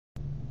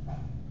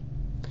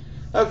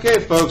Okay,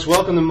 folks,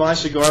 welcome to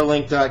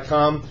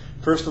mycigarlink.com.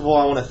 First of all,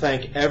 I want to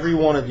thank every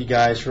one of you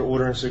guys for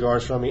ordering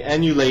cigars from me,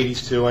 and you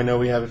ladies too. I know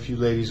we have a few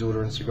ladies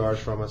ordering cigars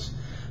from us,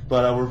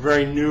 but we're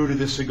very new to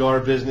the cigar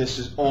business,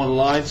 this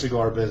online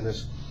cigar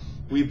business.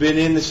 We've been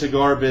in the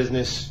cigar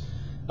business.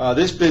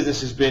 This business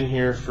has been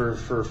here for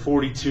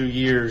 42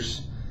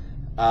 years,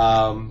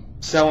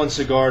 selling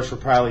cigars for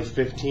probably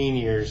 15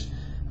 years.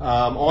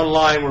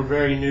 Online, we're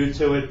very new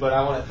to it, but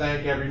I want to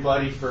thank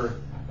everybody for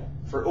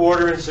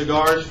ordering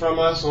cigars from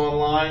us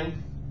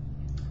online.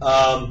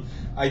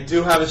 I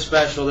do have a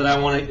special that I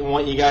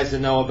want you guys to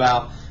know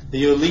about.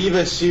 The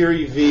Oliva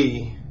Serie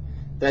V.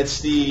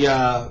 That's the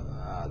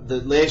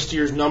last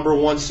year's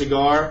 #1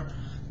 cigar.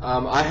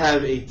 I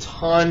have a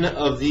ton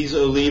of these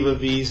Oliva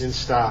V's in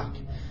stock.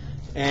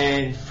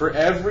 And for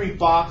every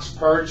box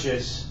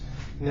purchase,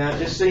 now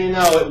just so you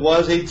know, it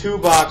was a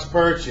 2-box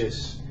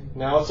purchase.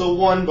 Now it's a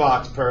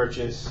 1-box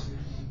purchase.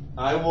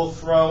 I will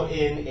throw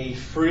in a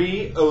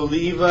free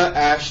Oliva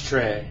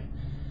ashtray.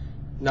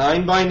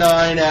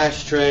 9x9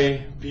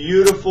 ashtray,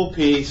 beautiful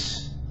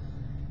piece.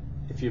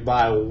 If you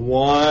buy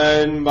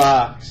 1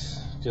 box,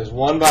 just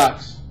 1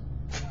 box.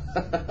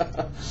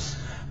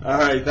 All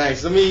right,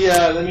 thanks. Let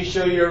me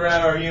show you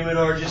around our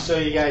humidor just so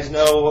you guys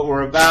know what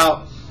we're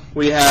about.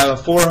 We have a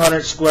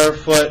 400 square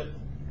foot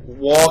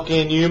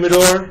walk-in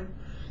humidor.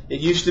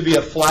 It used to be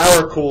a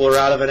flower cooler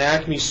out of an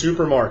Acme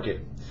supermarket,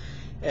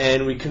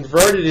 and we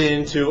converted it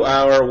into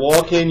our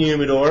walk-in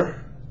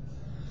humidor.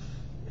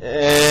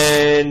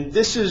 And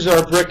this is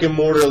our brick and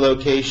mortar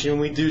location.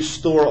 We do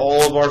store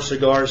all of our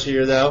cigars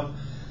here though,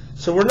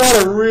 so we're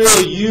not a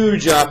really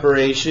huge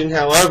operation.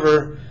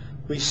 However,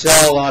 we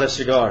sell a lot of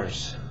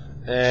cigars,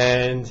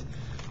 and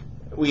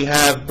we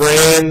have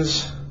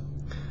brands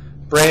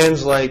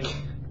like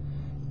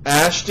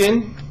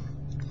Ashton.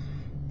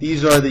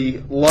 These are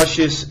the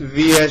luscious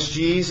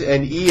VSGs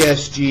and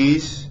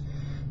ESGs.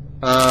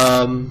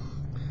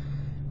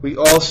 We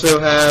also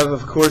have,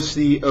 of course,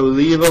 the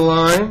Oliva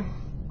line.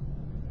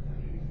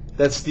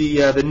 That's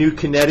the new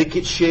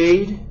Connecticut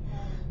shade.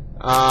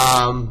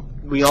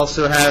 We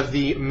also have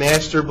the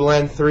Master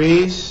Blend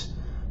 3s.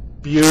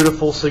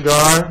 Beautiful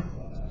cigar.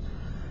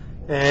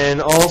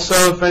 And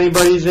also, if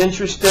anybody's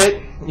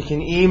interested, you can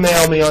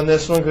email me on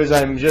this one because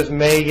I just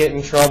may get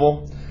in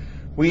trouble.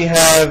 We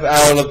have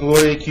our La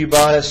Gloria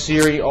Cubana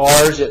Serie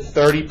R's at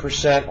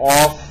 30%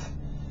 off.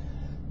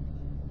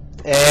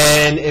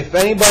 And if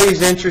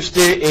anybody's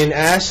interested in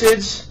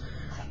acids,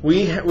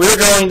 we're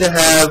going to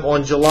have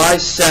on July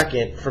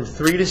 2nd from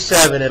 3 to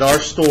 7 at our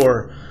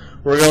store,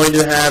 we're going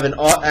to have an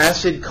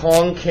acid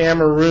Kong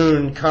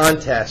Cameroon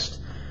contest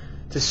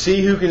to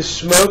see who can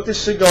smoke the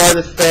cigar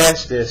the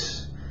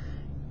fastest,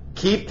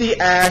 keep the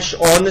ash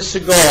on the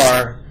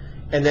cigar,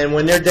 and then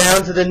when they're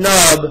down to the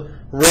nub,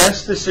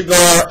 rest the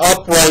cigar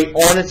upright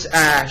on its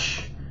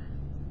ash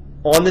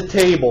on the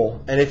table.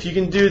 And if you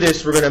can do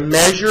this, we're going to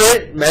measure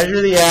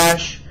the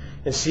ash,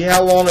 and see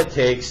how long it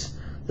takes.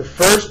 The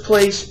first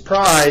place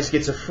prize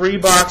gets a free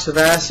box of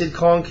acid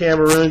Kong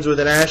Cameroons with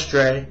an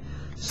ashtray.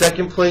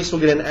 Second place will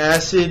get an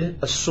acid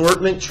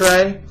assortment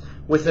tray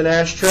with an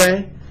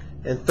ashtray.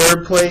 And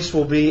third place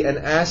will be an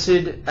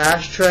acid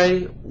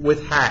ashtray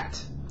with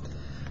hat.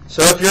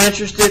 So if you're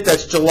interested,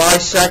 that's July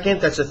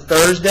 2nd. That's a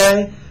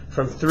Thursday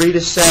from 3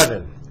 to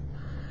 7.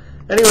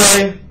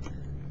 Anyway,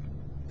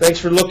 thanks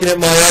for looking at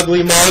my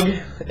ugly mug,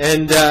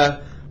 and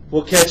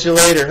we'll catch you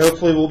later.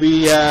 Hopefully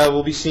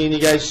we'll be seeing you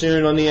guys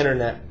soon on the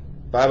internet.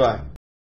 Bye-bye.